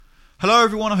Hello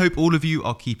everyone, I hope all of you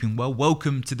are keeping well.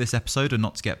 Welcome to this episode of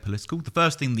Not to Get Political. The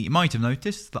first thing that you might have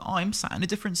noticed is that I'm sat in a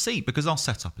different seat because our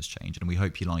setup has changed and we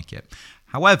hope you like it.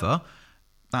 However,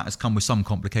 that has come with some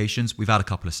complications. We've had a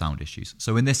couple of sound issues.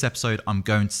 So in this episode, I'm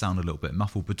going to sound a little bit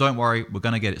muffled, but don't worry, we're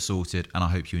going to get it sorted and I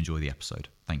hope you enjoy the episode.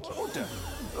 Thank you. Order.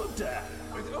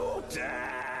 With order.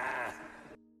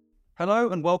 Hello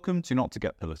and welcome to Not to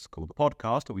Get Political, the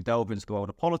podcast where we delve into the world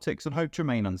of politics and hope to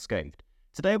remain unscathed.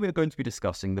 Today we are going to be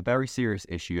discussing the very serious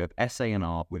issue of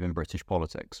SA&R within British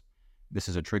politics. This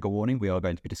is a trigger warning. We are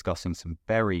going to be discussing some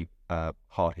very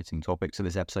hard-hitting topics, so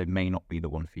this episode may not be the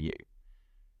one for you.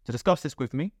 To discuss this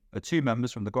with me are two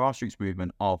members from the grassroots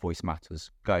movement, Our Voice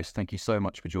Matters. Guys, thank you so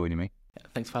much for joining me. Yeah,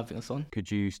 thanks for having us on.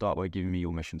 Could you start by giving me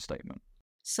your mission statement?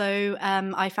 So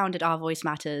I founded Our Voice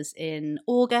Matters in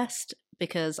August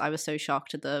because I was so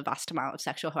shocked at the vast amount of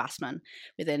sexual harassment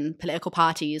within political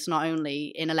parties, not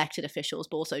only in elected officials,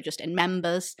 but also just in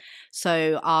members.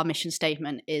 So our mission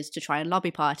statement is to try and lobby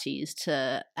parties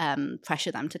to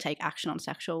pressure them to take action on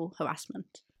sexual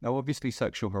harassment. Now, obviously,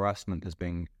 sexual harassment has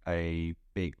been a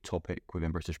big topic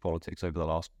within British politics over the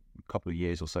last couple of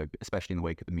years or so, especially in the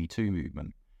wake of the Me Too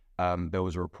movement. There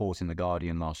was a report in The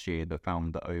Guardian last year that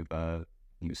found that over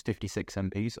 56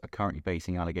 MPs are currently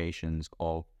facing allegations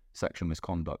of sexual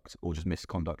misconduct or just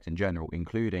misconduct in general,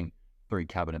 including 3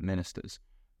 cabinet ministers.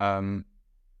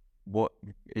 What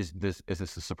is this? Is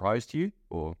this a surprise to you,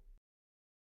 or?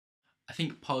 I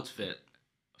think part of it,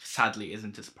 sadly,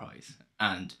 isn't a surprise.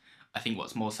 And I think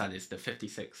what's more sad is the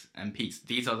 56 MPs.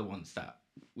 These are the ones that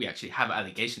we actually have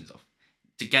allegations of.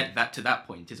 To get that to that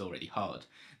point is already hard.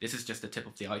 This is just the tip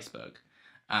of the iceberg.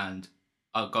 And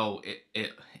our goal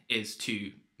it is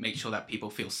to make sure that people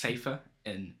feel safer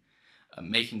in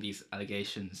making these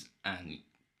allegations and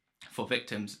for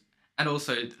victims, and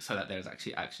also so that there's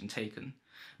actually action taken.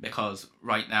 Because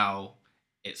right now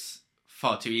it's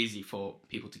far too easy for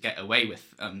people to get away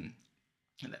with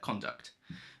their conduct.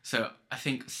 So I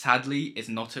think sadly it's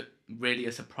not really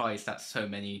a surprise that so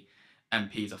many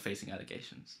MPs are facing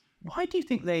allegations. Why do you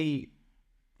think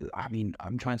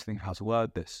I'm trying to think how to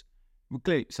word this.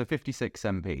 So 56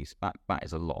 MPs, that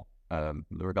is a lot,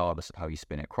 regardless of how you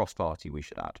spin it. Cross-party, we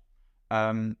should add.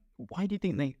 Why do you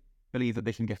think they believe that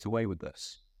they can get away with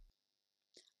this?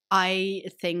 I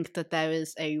think that there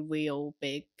is a real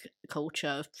big culture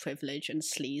of privilege and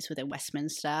sleaze within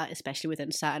Westminster, especially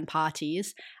within certain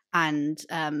parties, and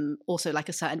also like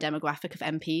a certain demographic of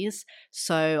MPs.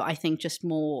 So I think just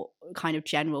more kind of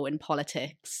general in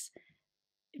politics,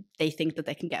 they think that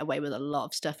they can get away with a lot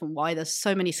of stuff, and why there's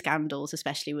so many scandals,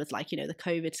 especially with the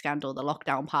COVID scandal, the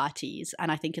lockdown parties,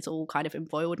 and I think it's all kind of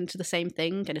embroiled into the same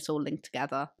thing and it's all linked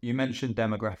together. You mentioned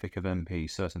demographic of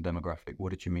MPs, certain demographic. What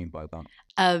did you mean by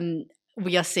that?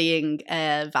 We are seeing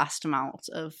a vast amount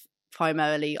of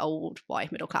primarily old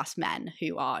white middle class men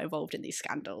who are involved in these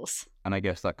scandals. And I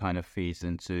guess that kind of feeds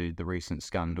into the recent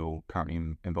scandal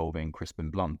currently involving Crispin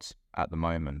Blunt at the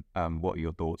moment. What are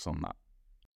your thoughts on that?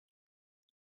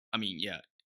 I mean, yeah,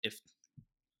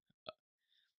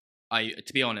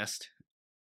 to be honest,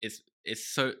 it's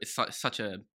such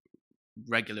a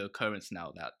regular occurrence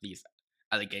now that these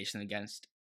allegations against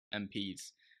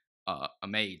MPs are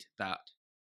made that,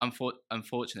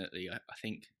 unfortunately, I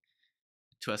think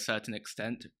to a certain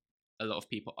extent, a lot of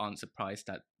people aren't surprised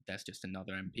that there's just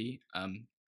another MP.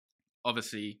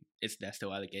 Obviously, they're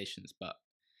still allegations, but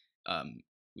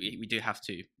we do have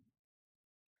to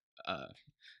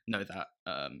know that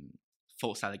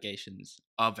false allegations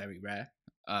are very rare.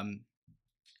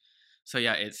 So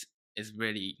yeah, it's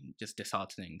really just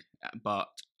disheartening. But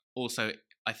also,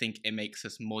 I think it makes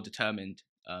us more determined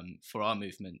for our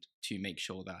movement to make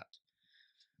sure that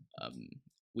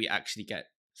we actually get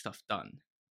stuff done.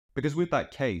 Because with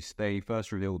that case, they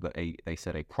first revealed that they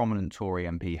said a prominent Tory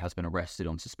MP has been arrested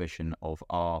on suspicion of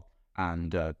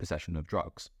and possession of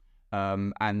drugs.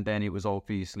 And then it was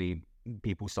obviously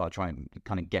people start trying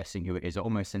kind of guessing who it is,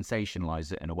 almost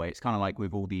sensationalize it in a way. It's kind of like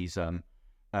with all these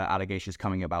allegations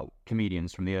coming about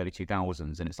comedians from the early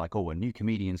 2000s, and it's like, oh, a new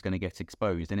comedian's going to get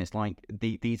exposed, and it's like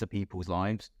these are people's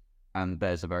lives, and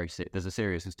there's a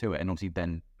seriousness to it. And obviously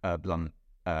then Blunt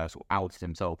sort of outed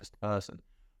himself as the person.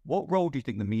 What role do you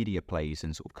think the media plays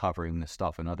in sort of covering this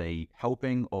stuff, and are they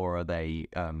helping or are they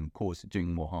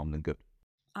doing more harm than good?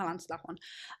 I'll answer that one.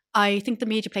 I think the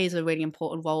media plays a really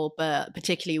important role, but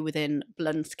particularly within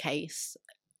Blunt's case,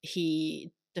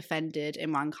 he defended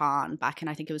Imran Khan back in,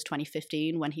 I think it was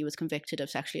 2015, when he was convicted of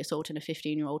sexually assaulting a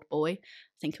 15-year-old boy.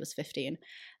 I think it was 15.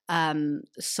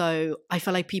 So I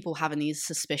feel like people having these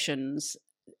suspicions,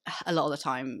 a lot of the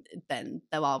time, then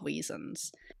there are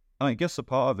reasons. I guess a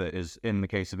part of it is, in the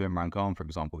case of Imran Khan, for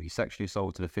example, he sexually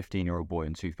assaulted a 15-year-old boy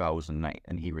in 2008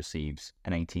 and he receives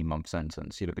an 18-month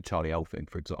sentence. You look at Charlie Elphing,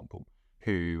 for example,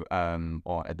 who,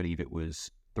 or I believe it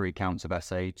was 3 counts of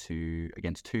SA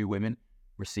against 2 women,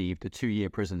 received a 2-year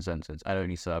prison sentence and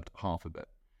only served half of it.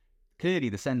 Clearly,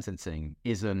 the sentencing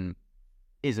isn't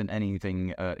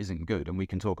good, and we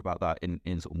can talk about that in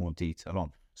sort of more detail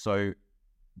on. So,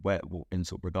 in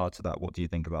sort of regard to that, what do you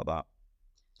think about that?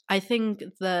 I think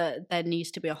that there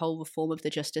needs to be a whole reform of the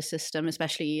justice system,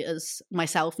 especially as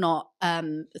myself, not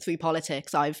through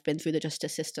politics. I've been through the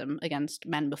justice system against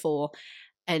men before,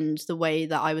 and the way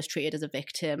that I was treated as a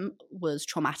victim was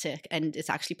traumatic, and it's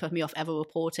actually put me off ever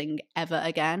reporting ever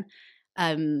again.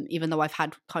 Even though I've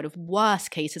had kind of worse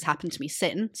cases happen to me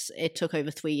since, it took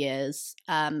over 3 years,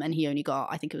 and he only got,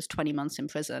 I think it was 20 months in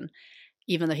prison.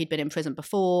 Even though he'd been in prison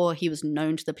before, he was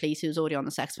known to the police, he was already on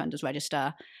the sex offenders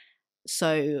register.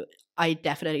 So I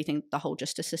definitely think the whole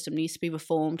justice system needs to be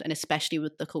reformed, and especially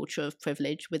with the culture of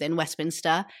privilege within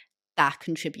Westminster, that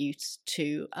contributes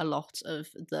to a lot of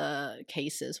the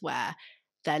cases where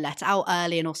they're let out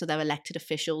early, and also they're elected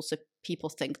officials, so people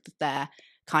think that they're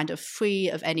kind of free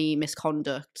of any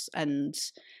misconduct, and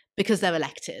because they're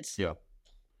elected. Yeah.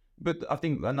 But I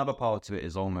think another part of it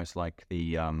is almost like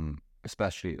the,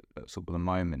 especially at sort of the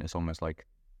moment, it's almost like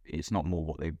it's not more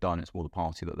what they've done, it's more the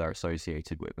party that they're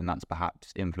associated with, and that's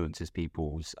perhaps influences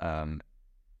people's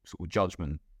sort of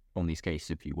judgment on these cases,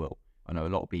 if you will. I know a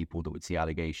lot of people that would see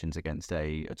allegations against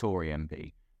a Tory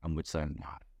MP and would say,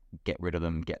 nah, get rid of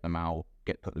them, get them out,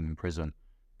 put them in prison.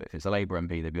 But if it's a Labour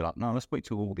MP, they'd be like, no, let's wait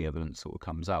till all the evidence sort of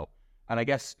comes out. And I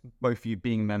guess both of you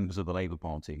being members of the Labour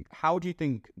Party, how do you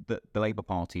think that the Labour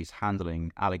Party is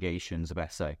handling allegations of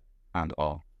SA and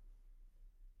R?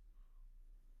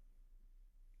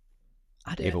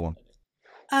 Either one.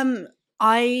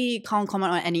 I can't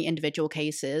comment on any individual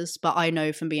cases, but I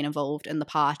know from being involved in the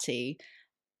party,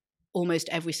 almost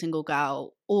every single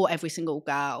girl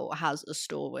has a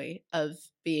story of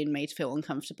being made to feel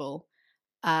uncomfortable,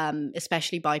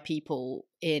 especially by people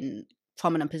in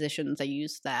prominent positions. They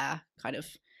use their kind of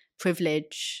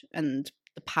privilege and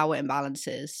the power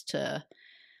imbalances to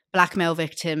blackmail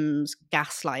victims,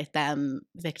 gaslight them.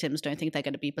 Victims don't think they're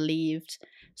going to be believed.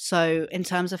 So in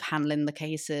terms of handling the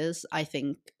cases, I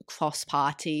think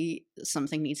cross-party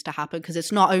something needs to happen, because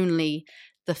it's not only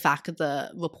the fact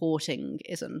that reporting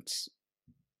isn't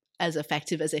as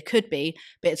effective as it could be,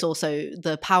 but it's also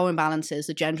the power imbalances,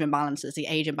 the gender imbalances, the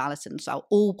age imbalances. So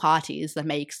all parties that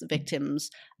makes the victims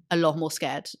a lot more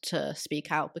scared to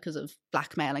speak out because of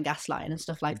blackmail and gaslighting and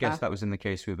stuff like that. I guess that was in the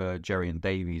case with Gerian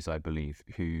Davies, I believe,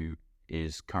 who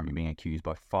is currently being accused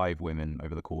by 5 women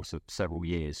over the course of several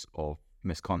years of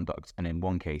misconduct. And in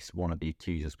one case, one of the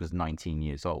accusers was 19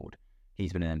 years old.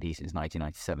 He's been an MP since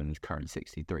 1997 and is currently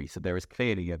 63. So there is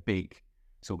clearly a big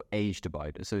sort of age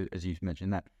divide. So as you've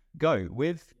mentioned that,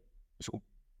 with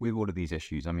all of these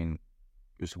issues, I mean,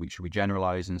 should we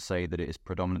generalize and say that it is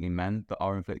predominantly men that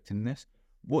are inflicting this?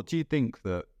 What do you think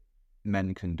that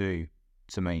men can do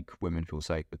to make women feel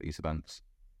safe at these events?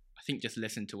 I think just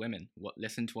listen to women.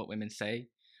 Listen to what women say.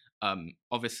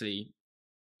 Obviously,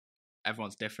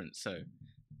 everyone's different, so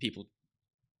people,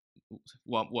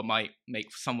 what might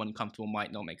make someone comfortable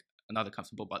might not make another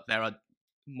comfortable. But there are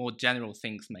more general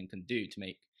things men can do to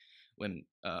make women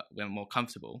more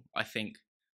comfortable, I think.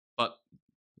 But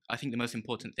I think the most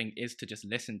important thing is to just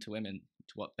listen to women,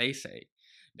 to what they say,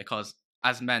 because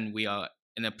as men we are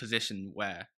in a position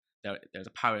where there's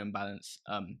a power imbalance,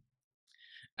 and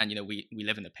we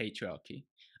live in a patriarchy,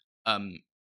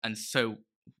 and so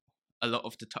a lot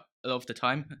of the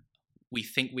time we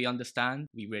think we understand,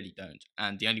 we really don't,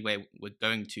 and the only way we're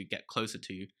going to get closer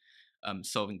to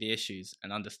solving the issues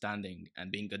and understanding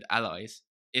and being good allies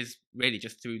is really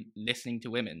just through listening to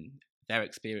women, their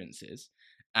experiences,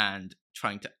 and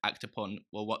trying to act upon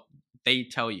what they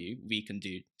tell you we can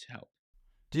do to help.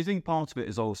 Do you think part of it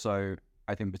is also,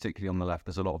 I think particularly on the left,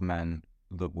 there's a lot of men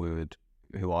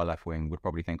who are left-wing, would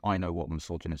probably think, I know what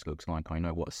misogynist looks like, I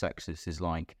know what a sexist is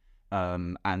like,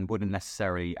 and wouldn't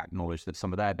necessarily acknowledge that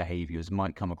some of their behaviours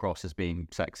might come across as being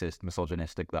sexist,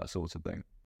 misogynistic, that sort of thing?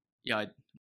 Yeah.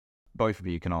 Both of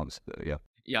you can answer, yeah.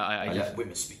 Yeah, I let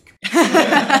women speak.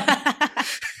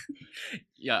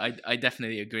 Yeah, I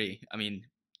definitely agree. I mean,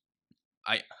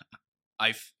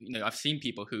 I've seen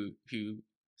people who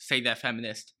say they're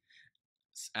feminist,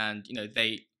 and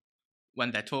they,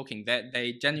 when they're talking,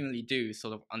 they genuinely do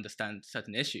sort of understand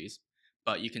certain issues,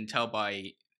 but you can tell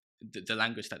by the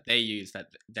language that they use that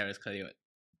there is clearly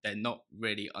they're not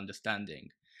really understanding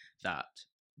that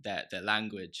their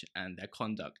language and their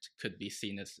conduct could be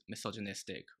seen as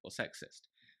misogynistic or sexist.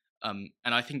 And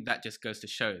I think that just goes to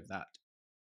show that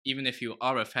even if you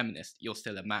are a feminist, you're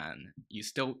still a man. You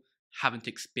still haven't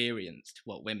experienced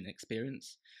what women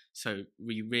experience. So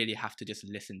we really have to just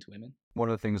listen to women. One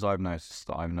of the things I've noticed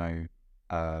that I know,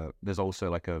 there's also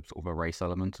like a sort of a race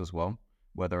element as well,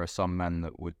 where there are some men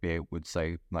that would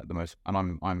say like the most, and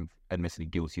I'm admittedly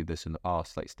guilty of this in the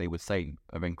past, like they would say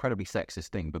an incredibly sexist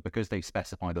thing, but because they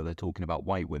specify that they're talking about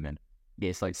white women,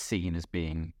 it's like seen as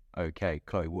being okay.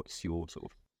 Chloe, what's your sort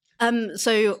of?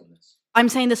 So I'm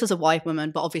saying this as a white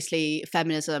woman, but obviously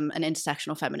feminism and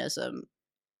intersectional feminism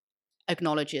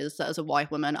acknowledges that as a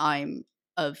white woman, I'm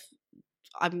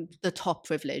the top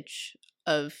privilege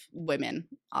of women,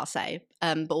 I'll say.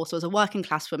 But also as a working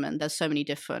class woman, there's so many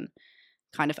different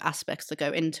kind of aspects that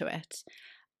go into it.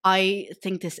 I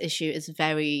think this issue is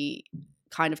very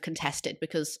kind of contested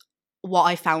because what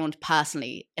I found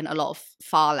personally in a lot of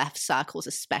far left circles,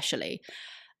 especially,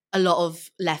 a lot of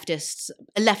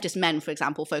leftist men, for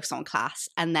example, focus on class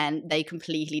and then they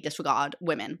completely disregard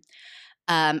women.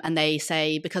 And they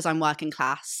say, because I'm working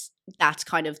class, that's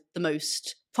kind of the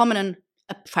most prominent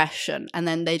oppression. And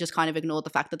then they just kind of ignore the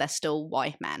fact that they're still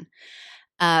white men.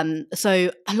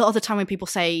 So a lot of the time when people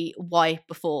say white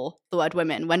before the word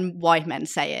women, when white men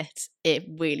say it, it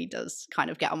really does kind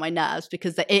of get on my nerves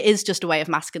because it is just a way of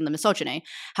masking the misogyny.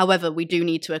 However, we do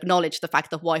need to acknowledge the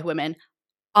fact that white women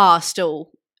are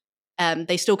still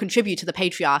they still contribute to the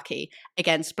patriarchy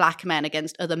against black men,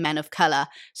 against other men of color.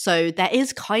 So there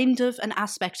is kind of an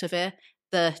aspect of it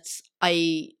that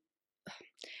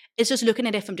it's just looking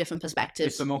at it from different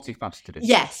perspectives. It's a multifaceted issue.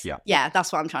 Yes. Yeah,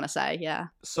 that's what I'm trying to say. Yeah.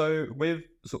 So with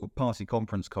sort of party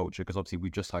conference culture, because obviously we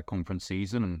just had conference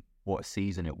season, and what a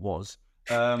season it was.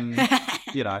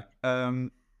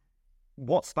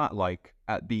 What's that like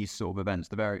at these sort of events?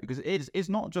 Because it's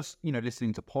not just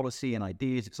listening to policy and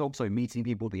ideas. It's also meeting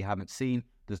people that you haven't seen.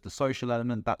 There's the social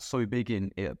element that's so big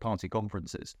in party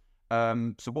conferences.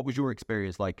 So what was your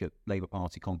experience like at Labour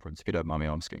Party conference, if you don't mind me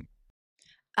asking?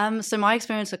 So my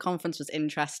experience at conference was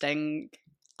interesting.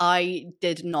 I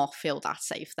did not feel that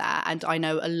safe there, and I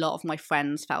know a lot of my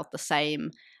friends felt the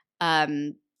same.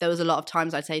 There was a lot of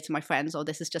times I'd say to my friends, "Oh,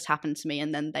 this has just happened to me,"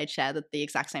 and then they'd share that the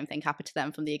exact same thing happened to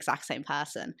them from the exact same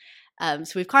person.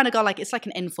 So we've kind of got it's like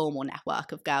an informal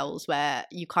network of girls where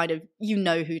you kind of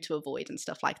know who to avoid and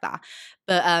stuff like that.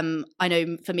 But I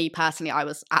know for me personally, I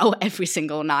was out every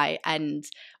single night, and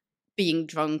being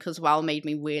drunk as well made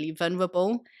me really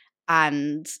vulnerable.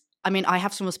 And I mean, I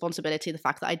have some responsibility, the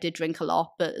fact that I did drink a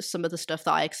lot, but some of the stuff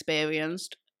that I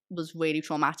experienced was really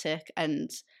traumatic, and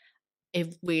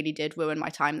it really did ruin my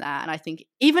time there. And I think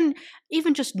even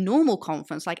just normal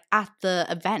conference, like at the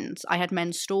event, I had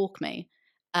men stalk me.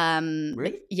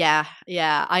 Really? Yeah.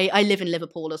 I live in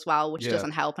Liverpool as well, which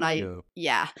doesn't help. And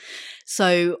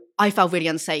so I felt really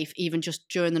unsafe, even just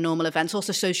during the normal events.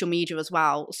 Also social media as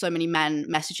well. So many men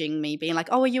messaging me being like,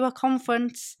 "Oh, are you at a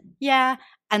conference?" Yeah.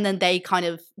 And then they kind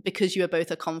of, because you are both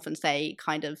at a conference, they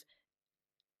kind of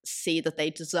see that they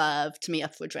deserve to meet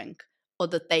up for a drink, or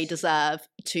that they deserve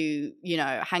to,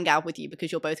 hang out with you because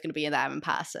you're both going to be there in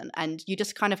person. And you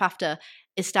just kind of have to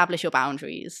establish your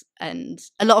boundaries. And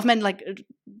a lot of men,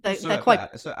 they're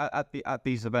quite... So at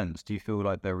these events, do you feel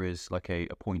like there is like a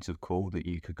point of call that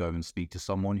you could go and speak to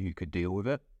someone who could deal with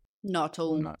it? Not at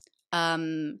all. No.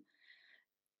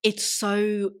 It's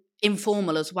so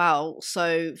informal as well.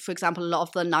 So, for example, a lot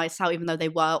of the nights out, even though they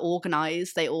were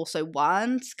organised, they also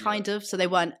weren't, kind of. So they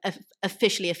weren't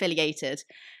officially affiliated.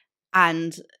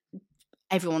 And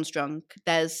everyone's drunk.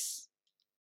 There's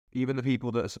even the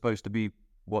people that are supposed to be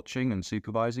watching and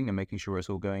supervising and making sure it's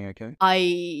all going okay.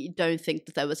 I don't think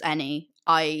that there was any.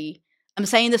 I'm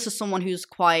saying this as someone who's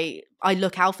I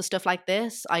look out for stuff like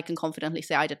this. I can confidently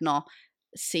say I did not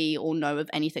see or know of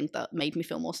anything that made me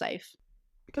feel more safe.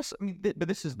 Because but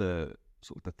this is the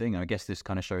sort of the thing, and I guess this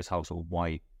kind of shows how sort of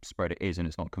widespread it is, and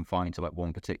it's not confined to like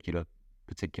one particular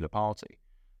party.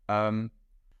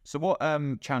 So what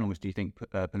channels do you think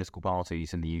political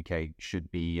parties in the UK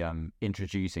should be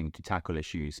introducing to tackle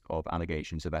issues of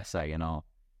allegations of SA and R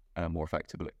more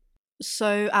effectively?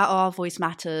 So at Our Voice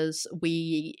Matters,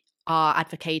 we are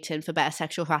advocating for better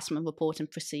sexual harassment reporting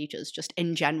procedures just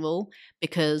in general,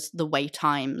 because the wait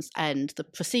times and the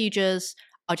procedures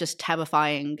are just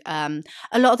terrifying. A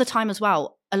lot of the time as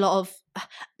well, a lot of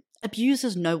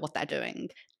abusers know what they're doing.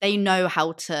 They know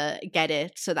how to get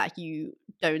it so that you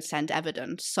don't send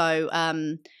evidence. So I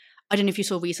don't know if you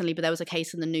saw recently, but there was a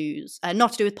case in the news,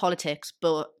 not to do with politics,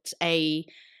 but a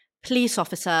police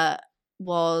officer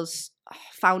was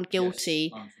found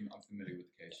guilty. Yes, I'm familiar with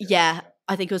the case. Yeah,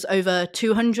 I think it was over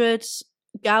 200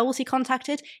 girls he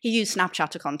contacted. He used Snapchat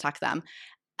to contact them.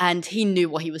 And he knew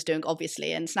what he was doing,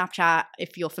 obviously. And Snapchat,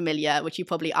 if you're familiar, which you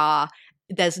probably are,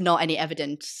 there's not any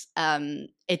evidence.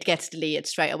 It gets deleted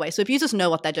straight away. So abusers know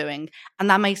what they're doing. And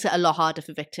that makes it a lot harder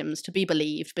for victims to be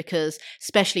believed because,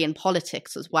 especially in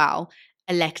politics as well,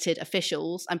 elected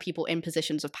officials and people in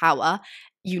positions of power,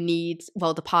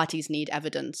 the parties need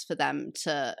evidence for them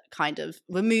to kind of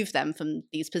remove them from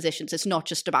these positions. It's not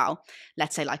just about,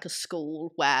 let's say, like a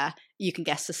school where you can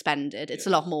get suspended. It's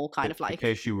a lot more kind of like... The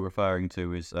case you were referring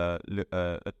to is a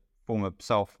former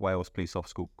South Wales police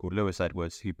officer called Lewis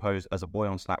Edwards, who posed as a boy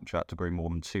on Snapchat to groom more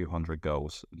than 200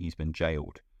 girls. He's been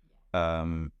jailed.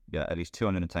 At least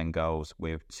 210 girls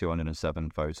with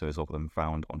 207 photos of them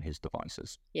found on his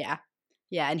devices.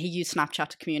 Yeah, and he used Snapchat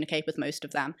to communicate with most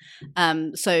of them.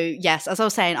 So yes, as I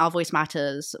was saying, Our Voice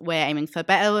Matters. We're aiming for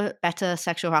better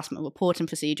sexual harassment reporting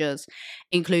procedures,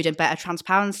 including better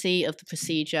transparency of the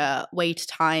procedure, wait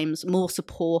times, more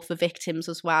support for victims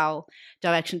as well,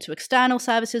 direction to external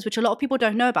services, which a lot of people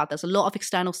don't know about. There's a lot of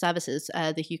external services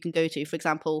that you can go to. For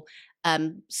example,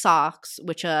 SARCs,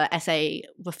 which are SA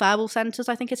referral centres,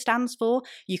 I think it stands for.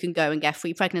 You can go and get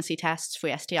free pregnancy tests,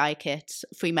 free STI kits,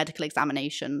 free medical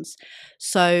examinations.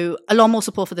 So a lot more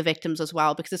support for the victims as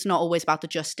well, because it's not always about the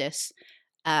justice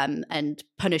and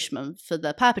punishment for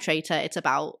the perpetrator. It's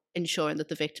about ensuring that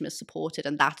the victim is supported,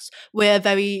 and we're a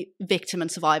very victim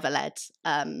and survivor led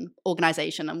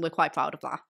organisation, and we're quite proud of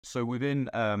that. So within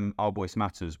Our Voice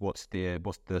Matters, what's the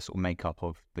sort of makeup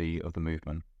of the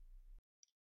movement?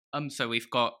 So we've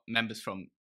got members from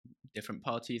different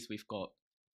parties. We've got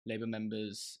Labour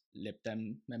members, Lib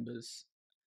Dem members.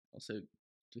 Also, do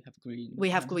we have Greens?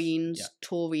 We have Greens, yeah.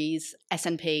 Tories,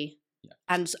 SNP, yeah.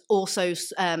 And also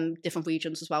different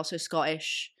regions as well. So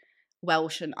Scottish,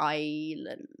 Welsh, and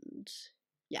Ireland.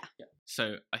 Yeah.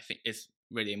 So I think it's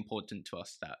really important to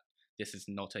us that this is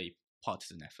not a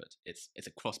partisan effort. It's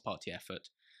a cross-party effort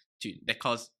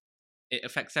because it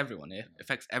affects everyone. It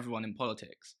affects everyone in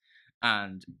politics.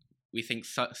 And we think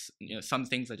some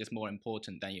things are just more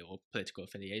important than your political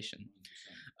affiliation.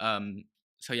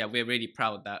 So yeah, we're really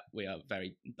proud that we are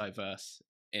very diverse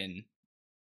in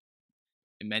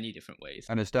many different ways.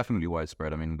 And it's definitely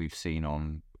widespread. I mean, we've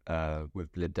seen with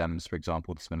Lib Dems, for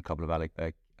example, there's been a couple of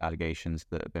allegations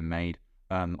that have been made.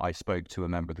 I spoke to a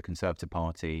member of the Conservative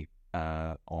Party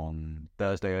on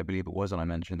Thursday, I believe it was, and I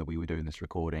mentioned that we were doing this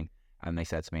recording, and they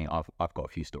said to me, I've got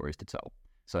a few stories to tell.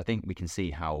 So I think we can see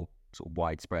how sort of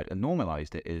widespread and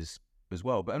normalized it is as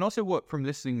well. But and also from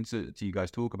listening to you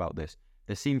guys talk about this,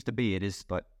 there seems to be, it is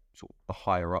like sort of the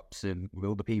higher ups and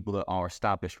all the people that are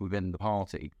established within the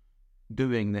party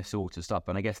doing this sort of stuff.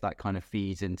 And I guess that kind of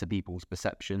feeds into people's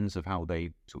perceptions of how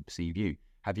they sort of perceive you.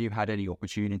 Have you had any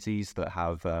opportunities that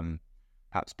have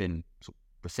perhaps been sort of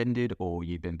rescinded, or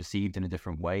you've been perceived in a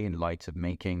different way in light of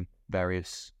making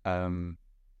various allegations,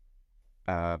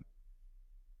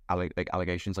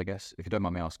 I guess, if you don't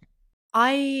mind me asking?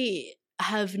 I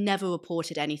have never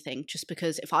reported anything, just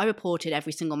because if I reported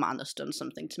every single man that's done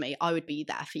something to me, I would be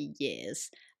there for years.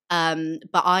 But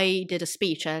I did a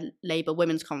speech at Labour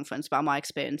Women's Conference about my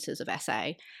experiences of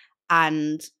SA,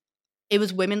 and it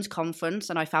was women's conference,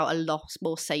 and I felt a lot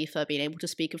more safer being able to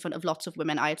speak in front of lots of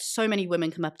women. I had so many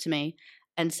women come up to me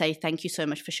and say, thank you so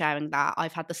much for sharing that.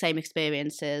 I've had the same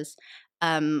experiences.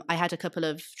 I had a couple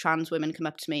of trans women come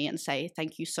up to me and say,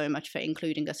 thank you so much for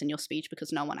including us in your speech,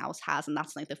 because no one else has. And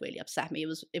that's something that really upset me.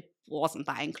 It wasn't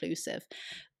that inclusive.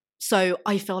 So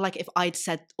I feel like if I'd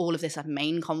said all of this at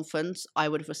main conference, I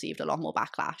would have received a lot more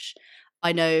backlash.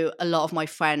 I know a lot of my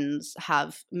friends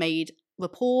have made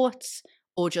reports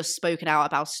or just spoken out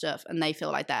about stuff, and they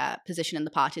feel like their position in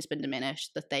the party has been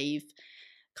diminished, that they've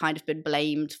kind of been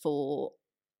blamed for...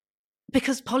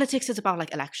 Because politics is about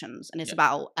like elections, and it's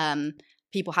about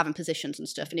people having positions and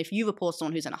stuff. And if you report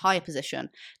someone who's in a higher position,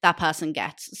 that person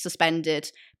gets suspended.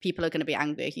 People are going to be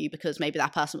angry at you because maybe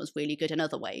that person was really good in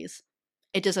other ways.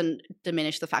 It doesn't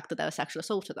diminish the fact that they're a sexual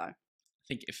assaulter, though. I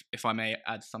think if I may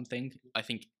add something, I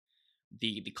think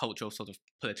the culture of sort of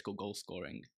political goal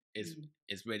scoring is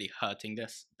really hurting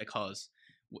this, because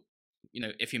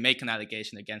if you make an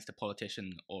allegation against a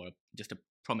politician or just a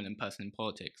prominent person in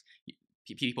politics,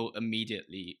 people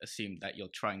immediately assume that you're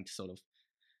trying to sort of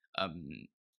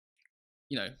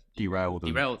derail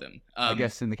them. I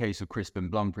guess in the case of Crispin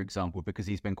Blum, for example, because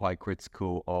he's been quite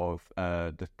critical of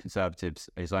the Conservatives,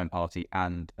 his own party,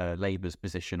 and Labour's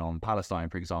position on Palestine,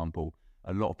 for example,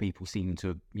 a lot of people seem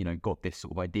to have, got this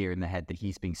sort of idea in their head that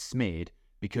he's being smeared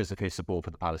because of his support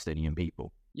for the Palestinian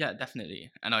people. Yeah,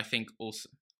 definitely. And I think also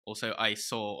I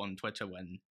saw on Twitter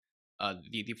when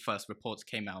the first reports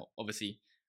came out, obviously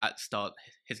at the start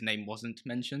his name wasn't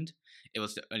mentioned. It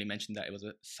was only mentioned that it was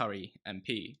a Surrey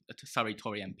MP, a Surrey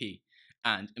Tory MP,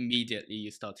 and immediately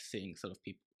you started seeing sort of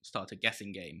people start a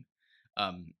guessing game,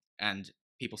 and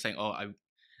people saying, "Oh, I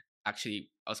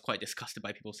was quite disgusted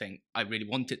by people saying I really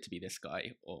want it to be this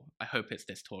guy, or I hope it's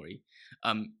this Tory."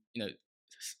 You know,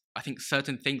 I think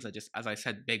certain things are just, as I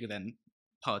said, bigger than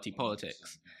party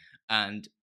politics, and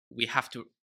we have to,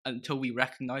 until we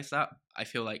recognise that, I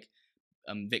feel like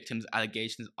victims'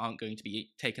 allegations aren't going to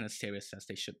be taken as serious as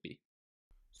they should be.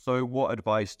 So, what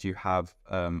advice do you have?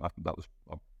 I think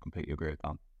I completely agree with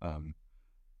that.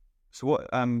 So,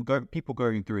 what people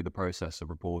going through the process of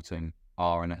reporting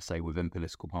RNSA within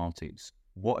political parties,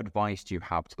 what advice do you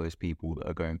have to those people that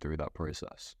are going through that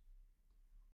process?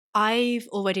 I've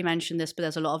already mentioned this, but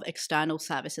there's a lot of external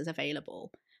services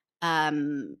available.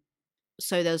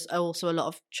 So there's also a lot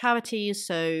of charities.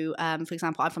 So, for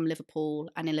example, I'm from Liverpool,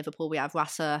 and in Liverpool we have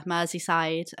Rasa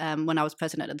Merseyside. When I was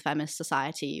president of the Feminist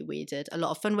Society, we did a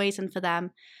lot of fundraising for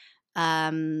them.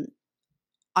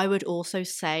 I would also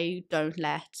say don't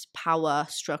let power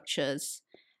structures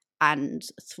and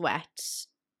threats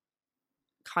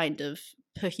kind of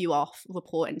put you off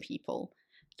reporting people.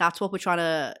 That's what we're trying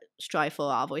to strive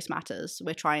for. Our Voice Matters.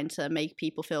 We're trying to make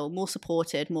people feel more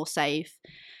supported, more safe,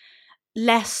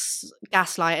 less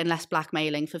gaslighting, less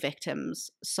blackmailing for victims.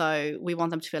 So we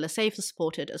want them to feel as safe and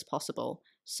supported as possible.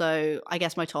 So I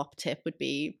guess my top tip would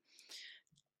be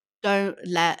don't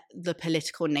let the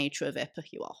political nature of it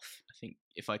put you off. I think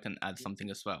if I can add something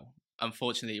as well.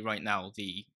 Unfortunately, right now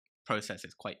the process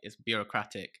is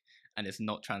bureaucratic and it's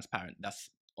not transparent. That's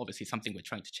obviously something we're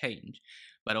trying to change.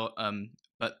 But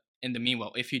in the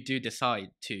meanwhile, if you do decide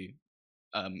to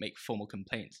make formal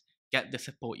complaints, get the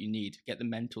support you need, get the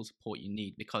mental support you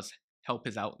need, because help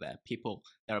is out there.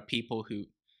 There are people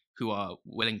who are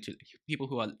willing to, people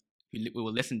who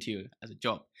will listen to you as a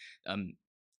job.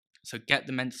 So get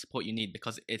the mental support you need,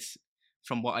 because it's,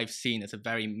 from what I've seen, it's a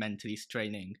very mentally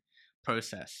straining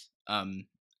process. And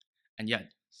yeah,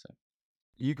 so.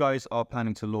 You guys are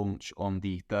planning to launch on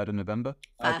the 3rd of November?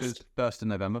 1st of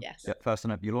November? Yes. Yeah, 1st of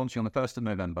November. You're launching on the 1st of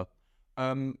November.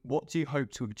 What do you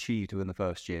hope to achieve within the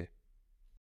first year?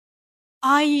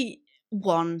 I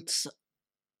want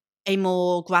a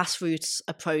more grassroots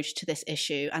approach to this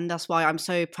issue, and that's why I'm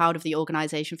so proud of the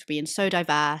organisation for being so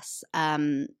diverse.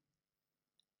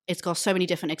 It's got so many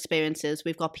different experiences.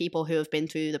 We've got people who have been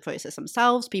through the process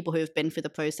themselves, people who have been through the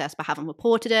process but haven't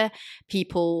reported it,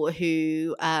 people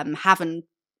who haven't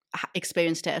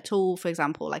experienced it at all. For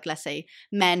example, like, let's say,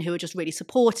 men who are just really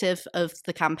supportive of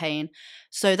the campaign.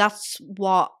 So that's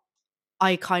what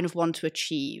I kind of want to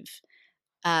achieve.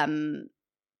 But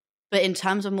in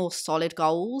terms of more solid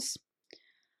goals,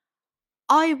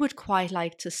 I would quite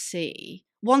like to see,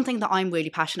 one thing that I'm really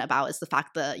passionate about is the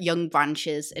fact that young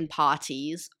branches in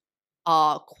parties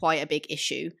are quite a big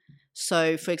issue.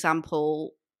 So, for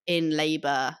example, in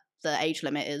Labour, the age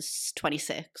limit is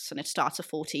 26 and it starts at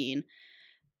 14.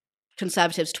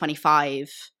 Conservatives,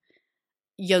 25.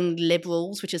 Young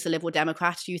Liberals, which is the Liberal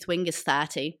Democrats youth wing, is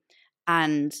 30.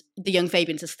 And the Young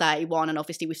Fabians is 31. And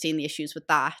obviously we've seen the issues with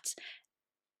that.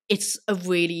 It's a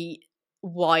really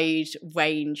wide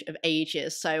range of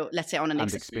ages. So let's say on an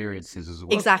experiences as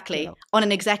well. Exactly. Yeah. On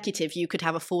an executive, you could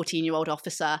have a 14-year-old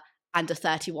officer and a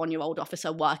 31-year-old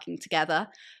officer working together.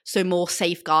 So more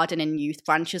safeguarding in youth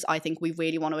branches, I think we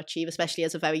really want to achieve, especially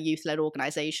as a very youth-led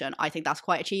organisation. I think that's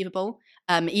quite achievable.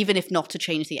 Even if not to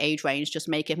change the age range, just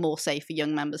make it more safe for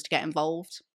young members to get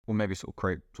involved. Or maybe sort of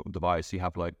create sort of device. So you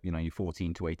have, like, you know, your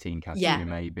 14 to 18 category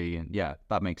maybe. And yeah,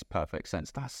 that makes perfect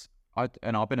sense. I've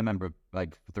been a member of,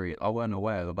 like, for 3 years. I wasn't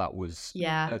aware that was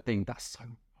a thing. That's so...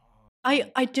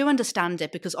 I do understand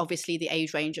it, because obviously the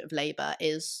age range of Labour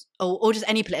is, or just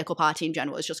any political party in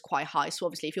general, is just quite high. So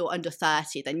obviously if you're under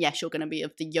 30, then yes, you're going to be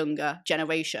of the younger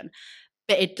generation.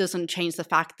 But it doesn't change the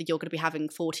fact that you're going to be having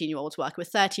 14-year-olds work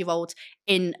with 30-year-olds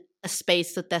in a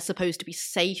space that they're supposed to be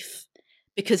safe,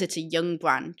 because it's a young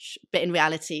branch. But in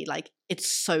reality, like, it's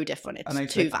so different.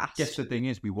 It's too vast. I guess the thing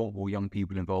is, we want more young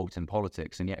people involved in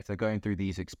politics. And yet if they're going through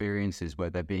these experiences where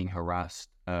they're being harassed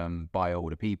by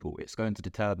older people, it's going to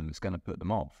deter them. It's going to put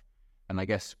them off. And I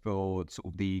guess for sort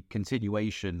of the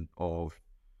continuation of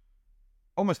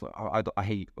almost, I don't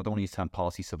want to use the term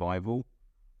party survival.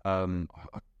 Help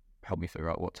me figure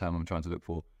out what term I'm trying to look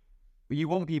for. But you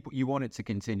want it to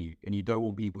continue, and you don't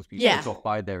want people to be put off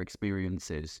by their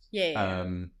experiences.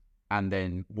 And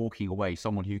then walking away,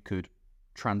 someone who could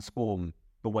transform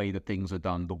the way that things are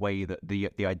done, the way that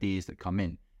the ideas that come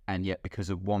in, and yet because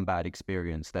of one bad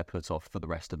experience, they're put off for the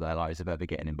rest of their lives of ever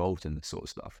getting involved in this sort of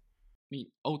stuff. I mean,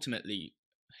 ultimately,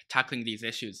 tackling these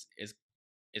issues is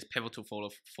is pivotal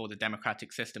for the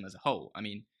democratic system as a whole. I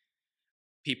mean,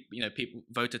 people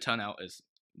voter turnout is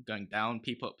going down.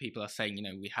 People are saying,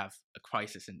 we have a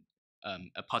crisis and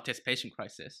a participation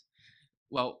crisis.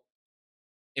 Well,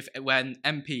 when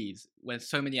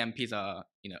so many MPs are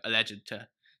alleged to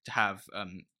have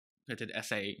committed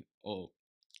SA or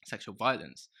sexual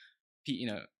violence,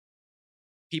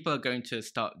 people are going to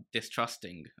start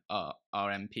distrusting our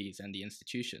MPs and the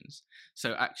institutions.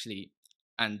 So actually,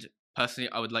 and personally,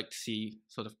 I would like to see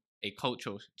sort of a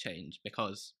cultural change,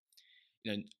 because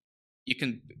you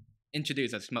can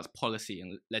introduce as much policy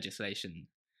and legislation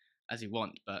as you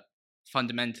want, but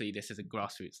fundamentally this is a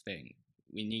grassroots thing.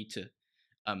 We need to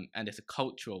and it's a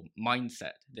cultural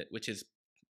mindset which is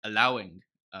allowing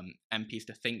MPs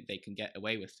to think they can get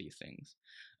away with these things.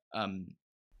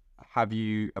 Have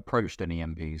you approached any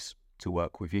MPs to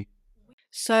work with you?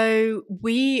 So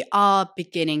we are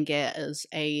beginning it as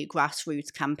a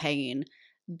grassroots campaign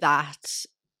that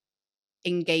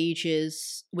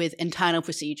engages with internal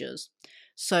procedures.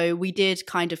 So we did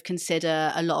kind of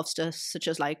consider a lot of stuff, such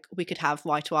as like we could have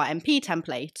write to our MP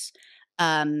templates,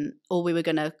 or we were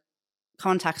going to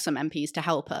contact some MPs to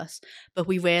help us. But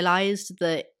we realized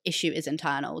the issue is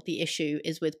internal. The issue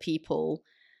is with people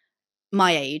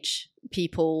my age,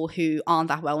 people who aren't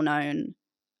that well known.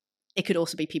 It could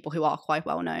also be people who are quite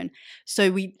well known.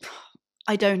 So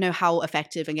I don't know how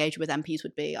effective engagement with MPs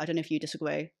would be. I don't know if you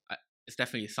disagree. It's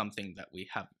definitely something that we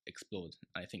have explored.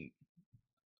 I think,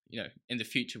 in the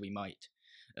future we might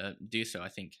do so. I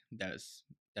think there's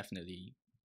definitely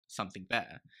something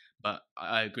there. But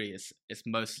I agree, it's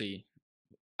mostly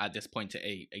at this point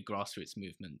a grassroots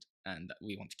movement, and that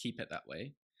we want to keep it that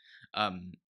way.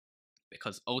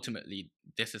 Because ultimately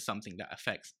this is something that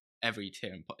affects every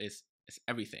tier, and it's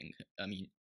everything. I mean,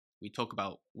 we talk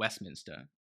about Westminster,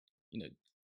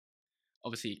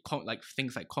 obviously like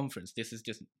things like conference, this is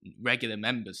just regular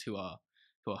members who are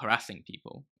harassing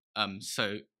people.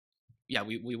 So yeah,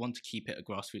 we want to keep it a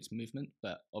grassroots movement,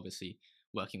 but obviously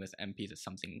working with MPs is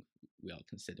something we are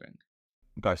considering.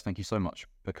 Guys, thank you so much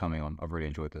for coming on. I've really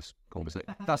enjoyed this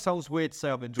conversation. That sounds weird to say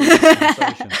I've enjoyed this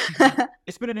conversation.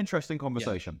 It's been an interesting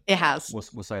conversation. Yeah, it has.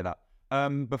 We'll say that.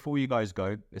 Before you guys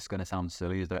go, it's going to sound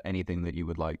silly. Is there anything that you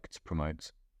would like to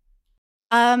promote?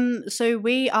 So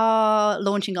we are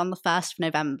launching on the 1st of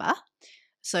November.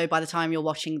 So by the time you're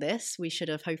watching this, we should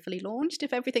have hopefully launched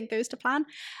if everything goes to plan.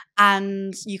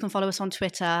 And you can follow us on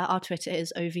Twitter. Our Twitter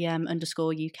is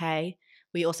ovm_UK.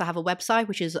 We also have a website,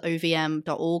 which is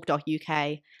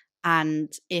ovm.org.uk.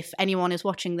 And if anyone is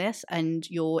watching this and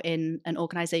you're in an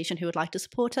organisation who would like to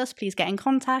support us, please get in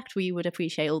contact. We would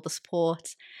appreciate all the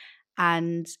support.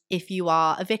 And if you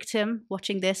are a victim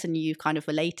watching this and you've kind of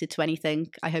related to anything,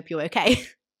 I hope you're okay.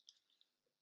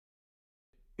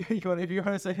 If you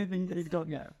want to say anything that you've done,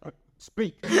 yeah,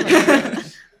 speak.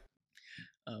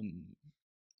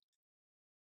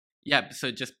 Yeah,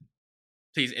 so just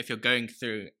please, if you're going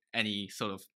through any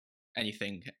sort of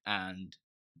anything, and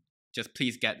just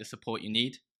please get the support you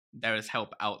need. There is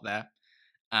help out there.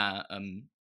 I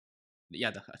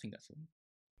think that's all.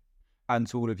 And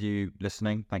to all of you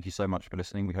listening, thank you so much for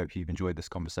listening. We hope you've enjoyed this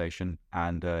conversation.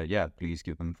 And please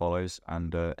give them follows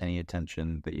and any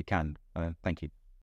attention that you can. Thank you.